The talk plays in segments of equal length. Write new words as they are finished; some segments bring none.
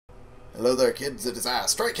Hello there, kids. It is I,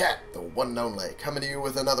 Stray Cat, the one and only, coming to you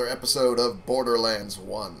with another episode of Borderlands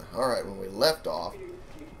 1. Alright, when we left off,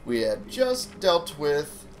 we had just dealt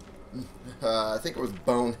with, I think it was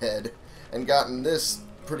Bonehead, and gotten this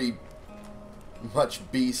pretty much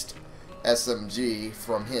beast SMG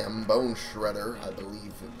from him, Bone Shredder, I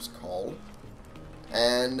believe it was called.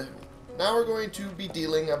 And now we're going to be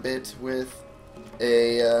dealing a bit with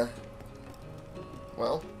a,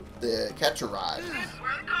 well, the catch a ride.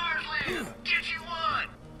 Where the cars live. Get you one.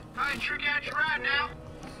 I sure got you right now.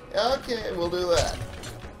 Okay, we'll do that.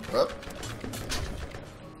 Whoop.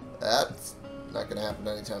 That's not gonna happen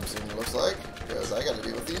anytime soon, it looks like, because I gotta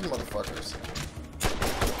deal with these motherfuckers.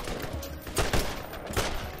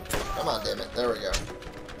 Come on, damn it. There we go.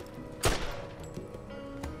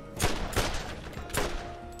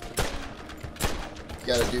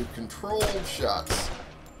 Gotta do controlled shots.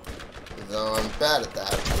 Though I'm bad at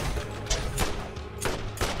that.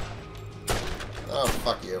 Oh,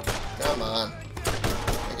 fuck you. Come on.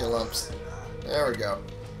 Take your lumps. There we go.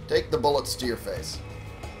 Take the bullets to your face.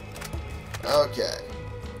 Okay.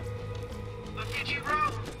 Look at you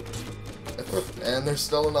roll. And there's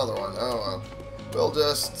still another one. Oh, well. We'll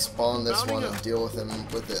just spawn this one and deal with him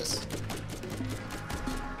with this.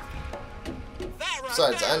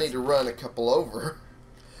 Besides, I need to run a couple over.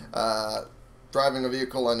 Driving a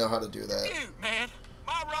vehicle, I know how to do that. Dude, man,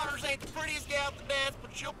 my runners ain't the prettiest gal at the dance,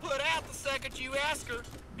 but she'll put out the second you ask her.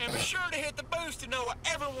 And be sure to hit the boost to know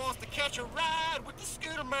whoever wants to catch a ride with the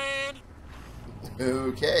scooter man.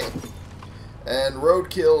 Okay. And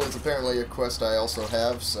roadkill is apparently a quest I also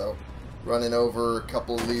have, so running over a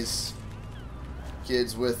couple of these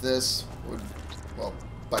kids with this would, well,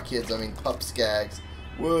 by kids I mean pup skags,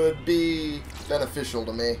 would be beneficial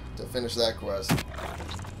to me to finish that quest.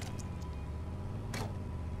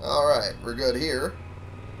 Alright, we're good here.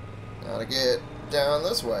 Now to get down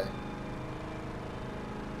this way.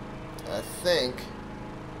 I think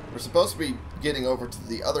we're supposed to be getting over to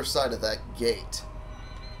the other side of that gate.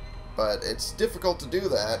 But it's difficult to do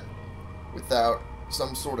that without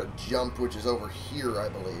some sort of jump, which is over here, I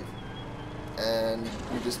believe. And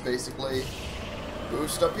you just basically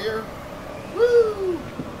boost up here. Woo!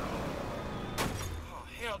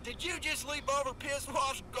 Did you just leap over piss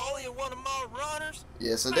wash goalie in one of my runners?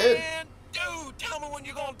 Yes, I did. Man, dude, tell me when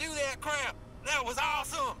you're gonna do that crap. That was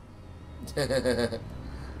awesome.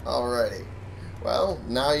 Alrighty. Well,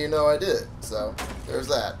 now you know I did it. So, there's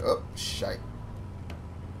that. Oh, shite.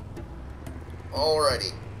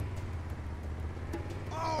 Alrighty.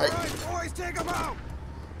 Alright, boys, take them out!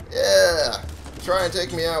 Yeah! Try and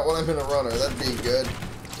take me out when I'm in a runner. That'd be good.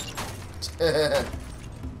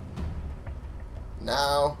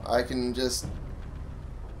 Now I can just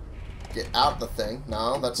get out the thing.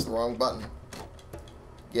 No, that's the wrong button.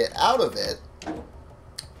 Get out of it.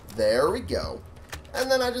 There we go. And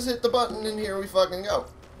then I just hit the button and here we fucking go.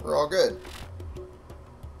 We're all good.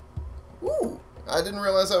 Woo! I didn't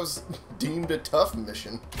realize I was deemed a tough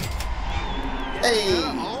mission. Hey!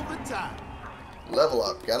 All the time. Level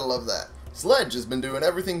up. Gotta love that. Sledge has been doing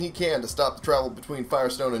everything he can to stop the travel between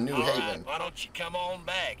Firestone and New Haven. All right, why don't you come on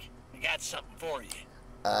back? I got something for you.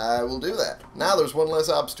 I will do that. Now there's one less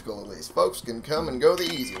obstacle at least. Folks can come and go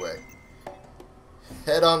the easy way.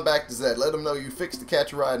 Head on back to Zed. Let him know you fixed the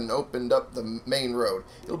catch a ride and opened up the main road.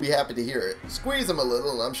 He'll be happy to hear it. Squeeze him a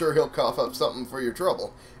little and I'm sure he'll cough up something for your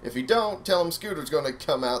trouble. If you don't, tell him Scooter's going to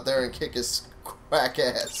come out there and kick his quack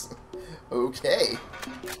ass. Okay.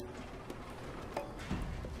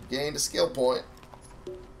 Gained a skill point.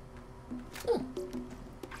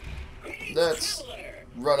 Let's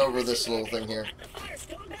run over this little thing here.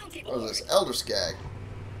 What is this? Elder Skag.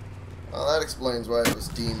 Well, that explains why it was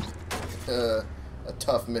deemed a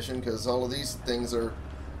tough mission, because all of these things are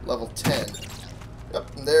level 10.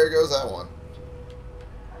 Yep, and there goes that one.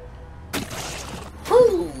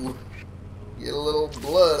 Whoo! Get a little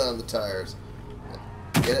blood on the tires.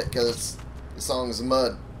 Get it? Because the song's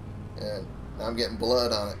Mud. And now I'm getting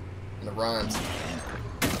blood on it. And it rhymes.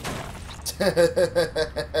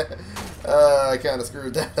 I kind of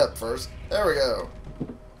screwed that up first. There we go.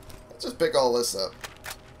 Let's just pick all this up.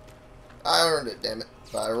 I earned it, damn it,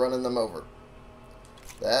 by running them over.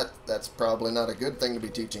 That's probably not a good thing to be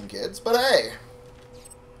teaching kids, but hey!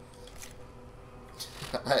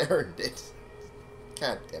 I earned it.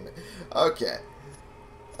 God damn it. Okay.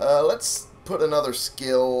 Let's put another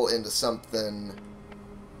skill into something.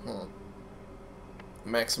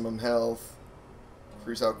 Maximum health.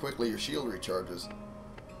 Increase how quickly your shield recharges.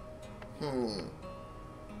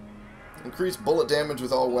 Increase bullet damage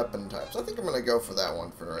with all weapon types. I think I'm going to go for that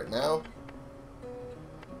one for right now.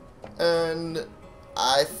 And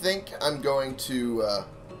I think I'm going to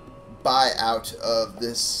buy out of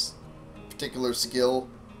this particular skill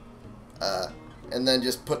and then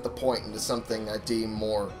just put the point into something I deem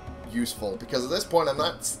more useful, because at this point I'm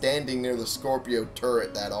not standing near the Scorpio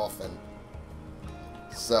turret that often,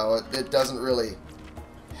 so it doesn't really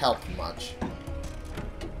help much.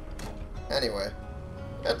 Anyway,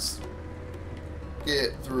 let's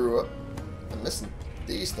get through. I'm missing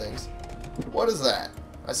these things. What is that?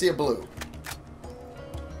 I see a blue.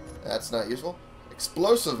 That's not useful.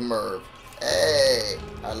 Explosive Merv. Hey,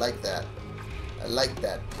 I like that. I like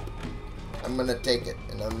that. I'm gonna take it,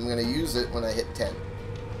 and I'm gonna use it when I hit 10.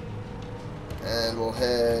 And we'll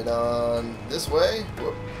head on this way.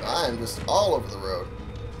 Whoop. I am just all over the road.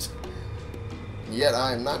 Yet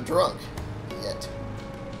I am not drunk. Yet.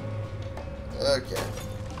 Okay.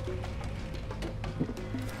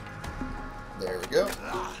 There we go.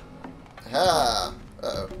 Ha!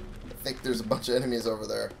 Uh-oh. I think there's a bunch of enemies over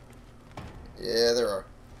there. Yeah, there are.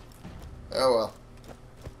 Oh well.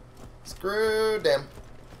 Screw them.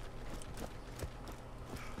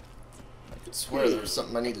 I could swear there was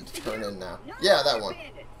something I needed to turn in now. Yeah, that one.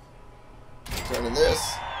 Turn in this.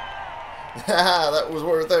 Haha, that was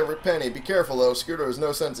worth every penny. Be careful though, Scooter has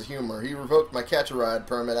no sense of humor. He revoked my catch-a-ride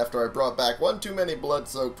permit after I brought back one too many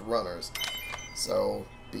blood-soaked runners. So,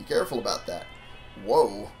 be careful about that.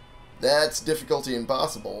 Whoa. That's difficulty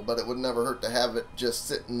impossible, but it would never hurt to have it just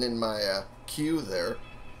sitting in my queue there.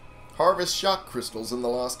 Harvest shock crystals in the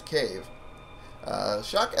Lost Cave.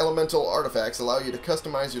 Shock elemental artifacts allow you to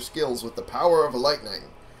customize your skills with the power of lightning.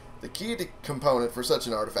 The key component for such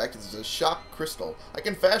an artifact is a shock crystal. I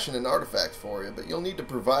can fashion an artifact for you, but you'll need to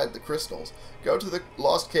provide the crystals. Go to the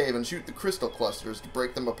Lost Cave and shoot the crystal clusters to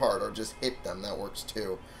break them apart, or just hit them. That works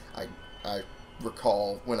too. I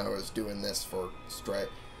recall when I was doing this for Stray.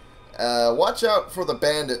 Watch out for the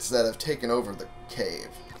bandits that have taken over the cave.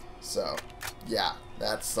 So, yeah,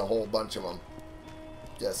 that's a whole bunch of them.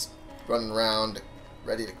 Just running around,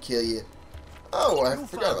 ready to kill you. Oh, I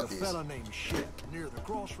forgot about these. Fella named Shep near the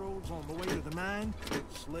crossroads on the way to the mine.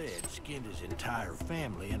 Sled skinned his entire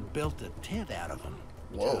family and built a tent out of them.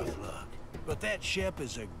 Whoa. Tough luck. But that Shep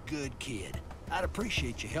is a good kid. I'd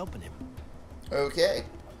appreciate you helping him. Okay.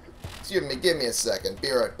 Excuse me, give me a second.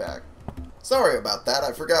 Be right back. Sorry about that.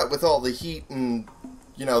 I forgot with all the heat and,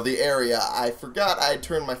 you know, the area. I forgot I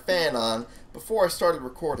turned my fan on before I started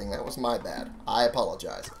recording. That was my bad. I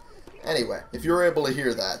apologize. Anyway, if you're able to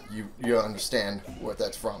hear that, you understand what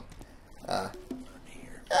that's from.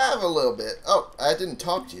 Have a little bit. Oh, I didn't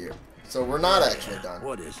talk to you. So we're not actually done.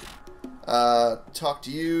 What is it? Talk to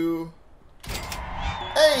you.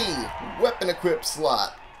 Hey! Weapon equip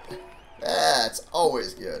slot. That's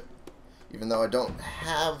always good. Even though I don't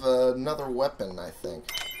have another weapon, I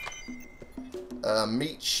think.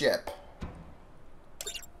 Meet Shep.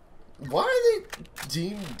 Why are they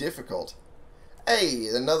deemed difficult? Hey,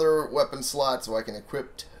 another weapon slot so I can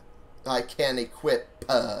equip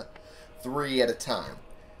 3 at a time.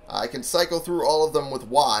 I can cycle through all of them with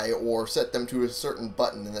Y or set them to a certain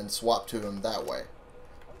button and then swap to them that way.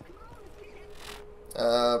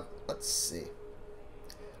 Let's see.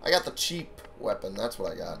 I got the cheap weapon, that's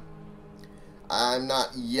what I got. I'm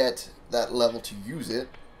not yet that level to use it.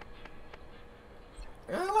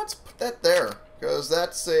 Let's put that there, because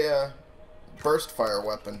that's a burst fire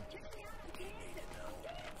weapon.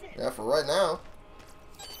 Yeah, for right now.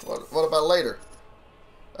 What about later?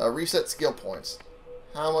 Reset skill points.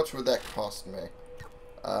 How much would that cost me?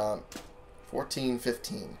 14,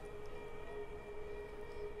 15.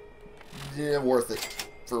 Yeah, worth it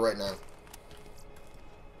for right now.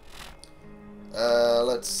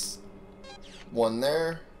 Let's... One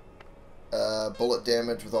there. Bullet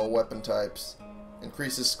damage with all weapon types.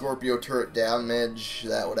 Increases Scorpio turret damage.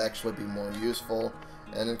 That would actually be more useful.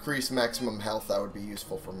 And increase maximum health. That would be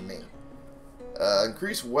useful for me.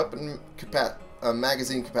 Increase weapon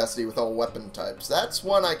magazine capacity with all weapon types. That's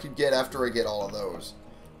one I could get after I get all of those.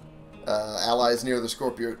 Allies near the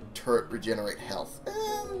Scorpio turret regenerate health.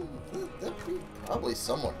 That'd be probably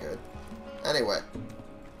somewhat good. Anyway.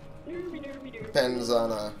 Depends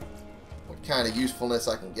on what kind of usefulness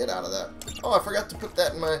I can get out of that. Oh, I forgot to put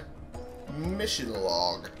that in my mission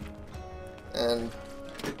log. And,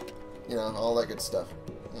 you know, all that good stuff.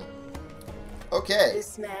 Okay.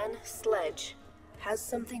 This man, Sledge, has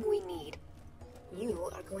something we need. You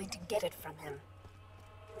are going to get it from him.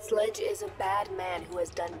 Sledge is a bad man who has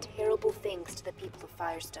done terrible things to the people of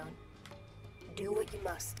Firestone. Do what you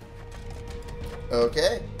must.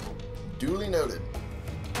 Okay. Duly noted.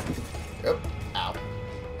 Yep. Ow.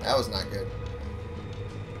 That was not good.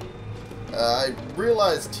 I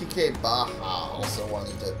realized TK Baja also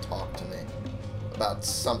wanted to talk to me about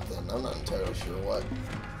something. I'm not entirely sure what.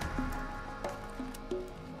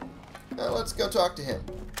 Now let's go talk to him.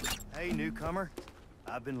 Hey, newcomer.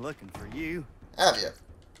 I've been looking for you. Have you?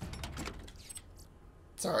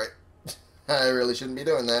 It's alright. I really shouldn't be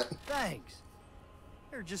doing that. Thanks.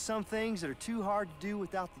 There are just some things that are too hard to do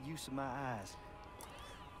without the use of my eyes.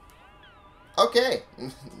 Okay.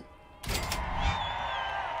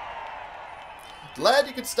 Glad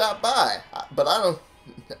you could stop by, but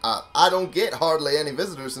I don't get hardly any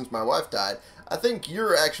visitors since my wife died. I think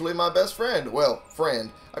you're actually my best friend. Well,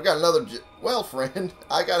 friend. I've got another... Well, friend.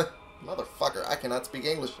 I got a... Motherfucker, I cannot speak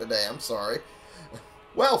English today. I'm sorry.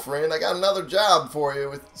 Well, friend, I got another job for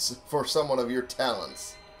you for someone of your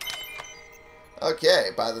talents.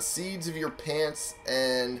 Okay, by the seeds of your pants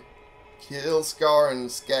and kill Scar and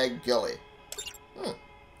Skag Gully.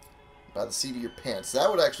 By the seed of your pants. That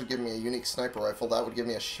would actually give me a unique sniper rifle. That would give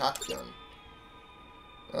me a shotgun.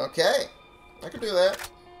 Okay, I could do that.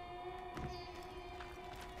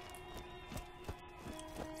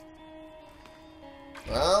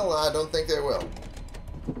 Well, I don't think they will.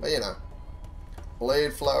 But, you know.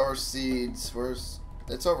 Blade flower seeds. Where's...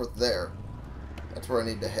 It's over there. That's where I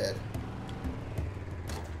need to head.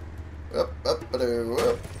 Up, up, up.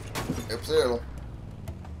 Oops, there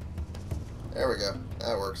we go.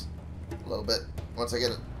 That works. A little bit. Once I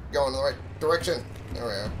get it going in the right direction. There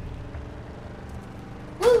we are.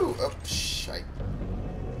 Woo! Oh, shite.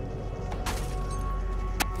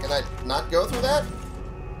 Can I not go through that?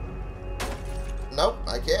 Nope,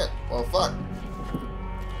 I can't. Well, fuck.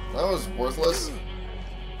 That was worthless.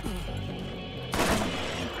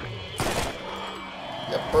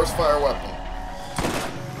 Yep, burst fire weapon.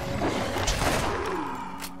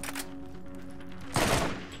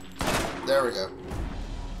 There we go.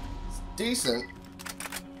 It's decent.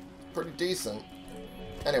 Pretty decent.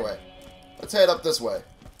 Anyway, let's head up this way.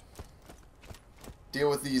 Deal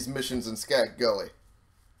with these missions in Skag Gully.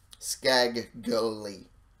 Skag Gully.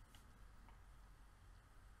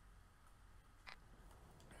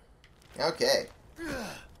 Okay. Who needs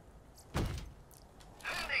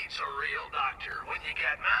a real doctor when you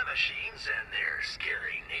got my machines and their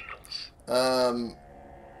scary needles?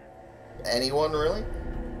 Anyone really?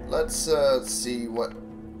 Let's see what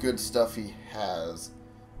good stuff he has.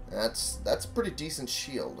 That's pretty decent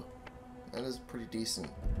shield. That is pretty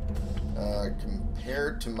decent.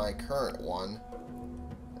 Compared to my current one,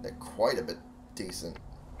 quite a bit decent.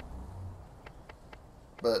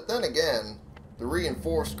 But then again, the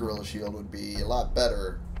reinforced gorilla shield would be a lot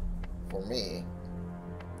better for me.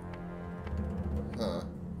 Huh.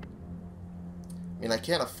 I mean, I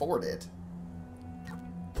can't afford it.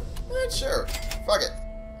 Sure. Fuck it.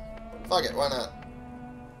 Fuck it, why not?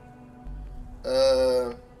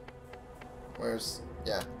 Where's...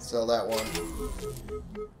 Yeah, sell that one.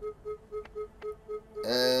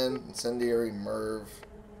 And incendiary Merv.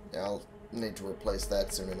 Yeah, I'll need to replace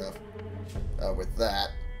that soon enough. With that.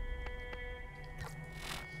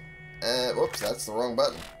 Whoops, that's the wrong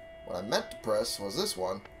button. What I meant to press was this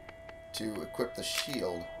one to equip the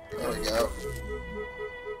shield. There we go.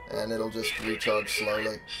 And it'll just recharge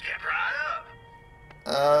slowly. Step right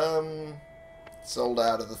up. Sold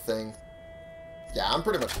out of the thing. Yeah, I'm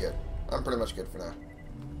pretty much good. I'm pretty much good for now.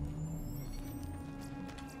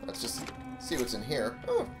 Let's just see what's in here.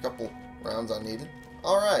 Oh, a couple rounds I needed.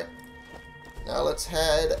 Alright. Now let's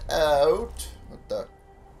head out. What the?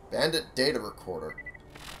 Bandit data recorder.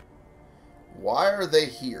 Why are they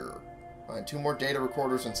here? Find 2 more data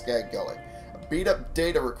recorders in Skag Gully. A beat-up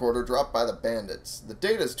data recorder dropped by the bandits. The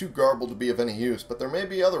data is too garbled to be of any use, but there may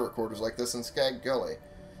be other recorders like this in Skag Gully.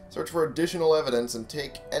 Search for additional evidence and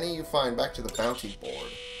take any you find back to the bounty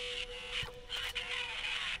board.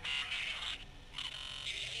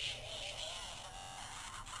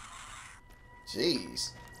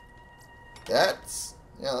 Jeez. That's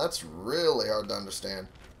really hard to understand.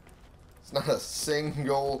 It's not a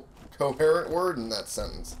single coherent word in that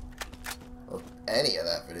sentence. Or any of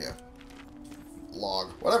that video.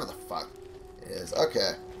 Log. Whatever the fuck it is.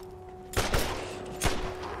 Okay.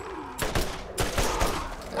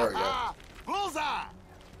 There we go. Bullseye!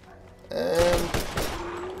 And...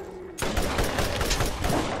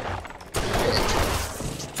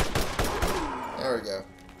 There we go.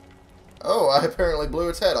 Oh, I apparently blew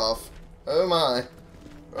its head off. Oh my.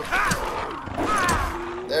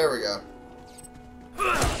 Oh. There we go.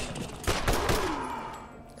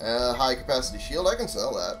 High capacity shield, I can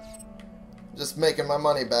sell that. Just making my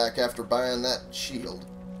money back after buying that shield.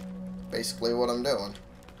 Basically what I'm doing.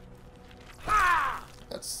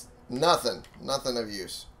 That's nothing. Nothing of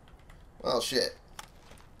use. Well, shit.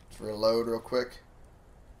 Let's reload real quick.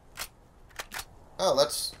 Oh,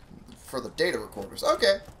 that's for the data recorders.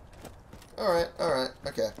 Okay. Alright,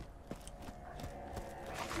 okay.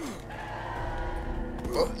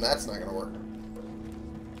 Oh, that's not gonna work.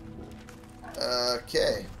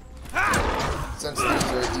 Okay. Since these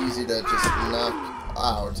are easy to just knock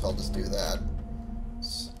out, I'll just do that.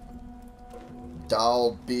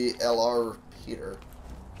 Doll BLR repeater.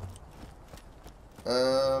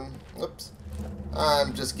 Whoops.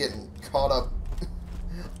 I'm just getting caught up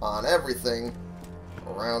on everything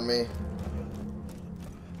around me.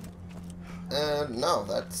 No,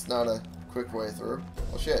 that's not a quick way through.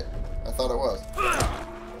 Well, shit. I thought it was.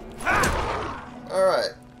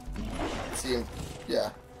 Alright. See him.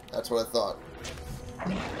 Yeah, that's what I thought.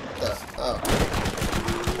 Oh.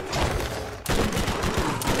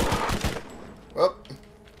 Whoop.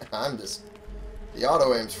 I'm just... The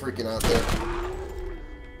auto-aim's freaking out there.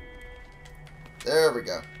 There we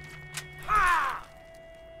go.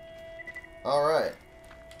 Alright.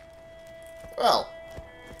 Well.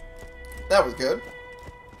 That was good.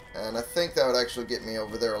 And I think that would actually get me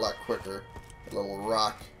over there a lot quicker. A little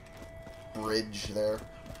rock bridge there.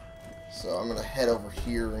 So I'm going to head over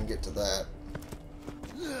here and get to that.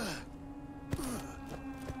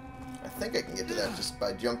 I think I can get to that just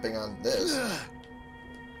by jumping on this.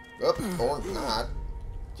 Oop, or not.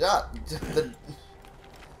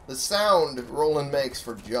 The sound Roland makes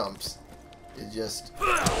for jumps is just...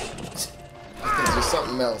 it's just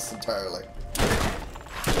something else entirely.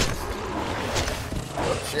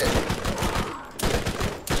 Oh, shit.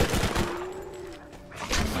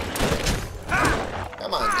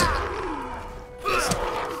 Come on, damn it. Just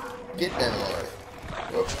get down already.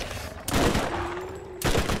 Whoops.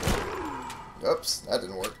 Oops, that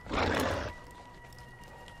didn't work.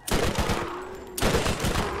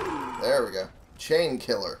 There we go. Chain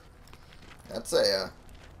Killer. That's a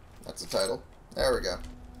title. There we go.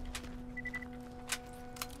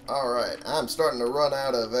 Alright, I'm starting to run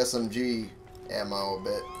out of SMG ammo a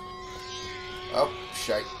bit. Oh,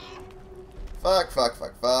 shite. Fuck.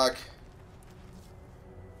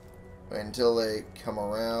 Wait until they come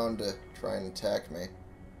around to try and attack me.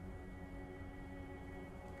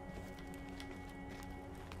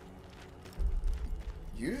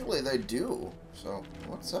 Usually they do, so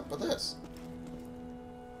what's up with this?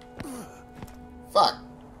 Fuck.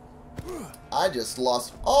 I just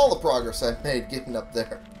lost all the progress I made getting up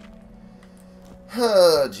there.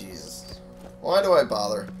 Oh, Jesus. Why do I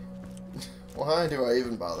bother? Why do I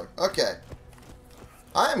even bother? Okay.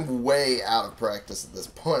 I'm way out of practice at this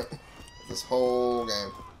point. This whole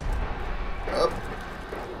game. Oh.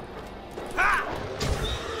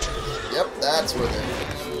 Yep, that's where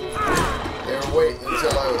they were waiting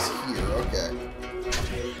until I was here. Okay.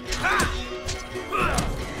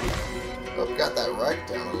 Oh, got that rack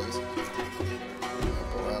down at least.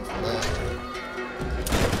 Go around from that.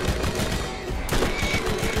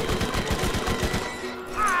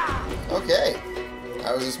 Okay.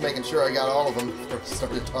 I was just making sure I got all of them before I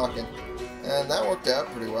started talking. And that worked out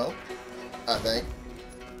pretty well, I think.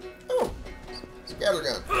 Oh!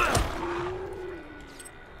 Scattergun.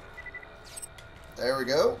 There we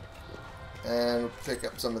go. And we'll pick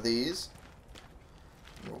up some of these.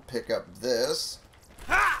 We'll pick up this.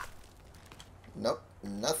 Nope.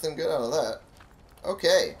 Nothing good out of that.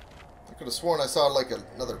 Okay. I could have sworn I saw like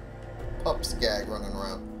another pup skag running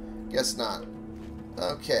around. Guess not.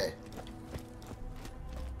 Okay.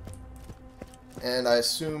 And I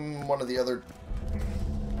assume one of the other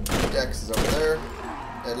decks is over there.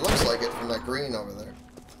 It looks like it from that green over there.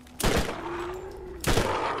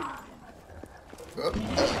 Oop.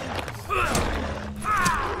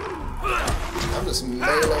 I'm just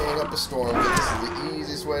meleeing up a storm, but this is the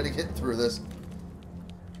easiest way to get through this.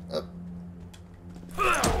 Up.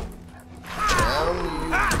 Down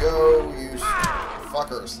you go, you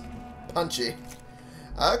fuckers. Punchy.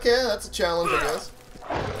 Okay, that's a challenge, I guess.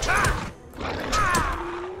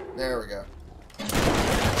 There we go.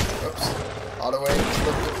 Oops. Auto aim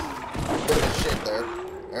slipped a bit of shit there.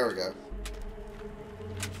 There we go.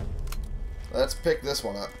 Let's pick this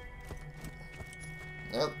one up.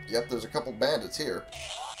 Yep, there's a couple bandits here.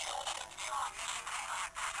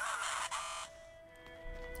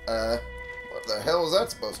 What the hell is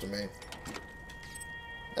that supposed to mean?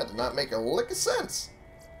 That did not make a lick of sense.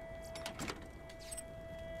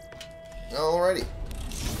 Alrighty.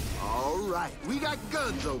 Alright, we got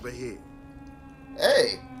guns over here.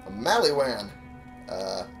 Hey, a Maliwan.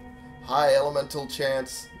 High elemental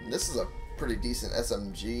chance. This is a pretty decent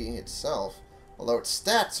SMG itself. Although its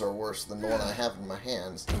stats are worse than the one I have in my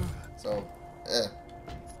hands. So,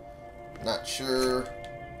 not sure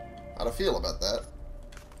how to feel about that.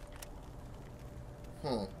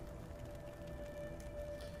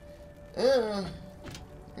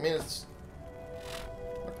 I mean, it's...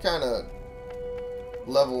 What kind of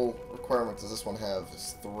level requirement does this one have?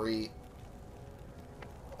 It's 3.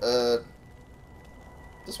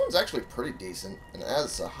 This one's actually pretty decent, and it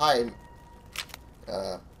has a high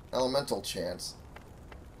elemental chance.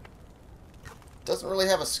 Doesn't really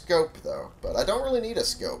have a scope, though, but I don't really need a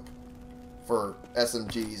scope for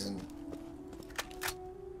SMGs and,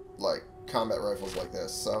 like, combat rifles like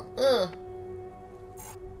this, so,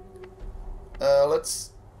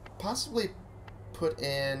 let's possibly put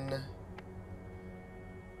in...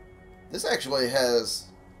 This actually has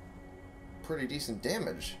pretty decent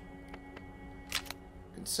damage,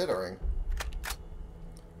 considering.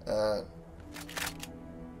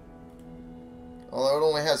 Although it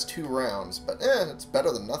only has 2 rounds, but it's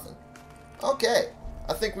better than nothing. Okay,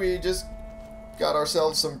 I think we just got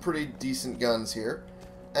ourselves some pretty decent guns here,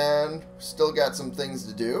 and still got some things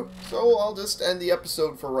to do, so I'll just end the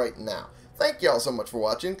episode for right now. Thank y'all so much for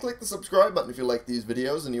watching. Click the subscribe button if you like these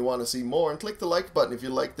videos and you want to see more, and click the like button if you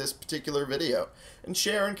like this particular video. And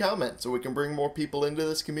share and comment so we can bring more people into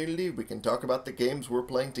this community. We can talk about the games we're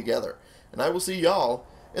playing together. And I will see y'all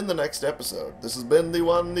in the next episode. This has been the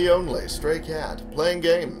one, the only Stray Cat, playing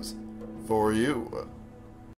games for you.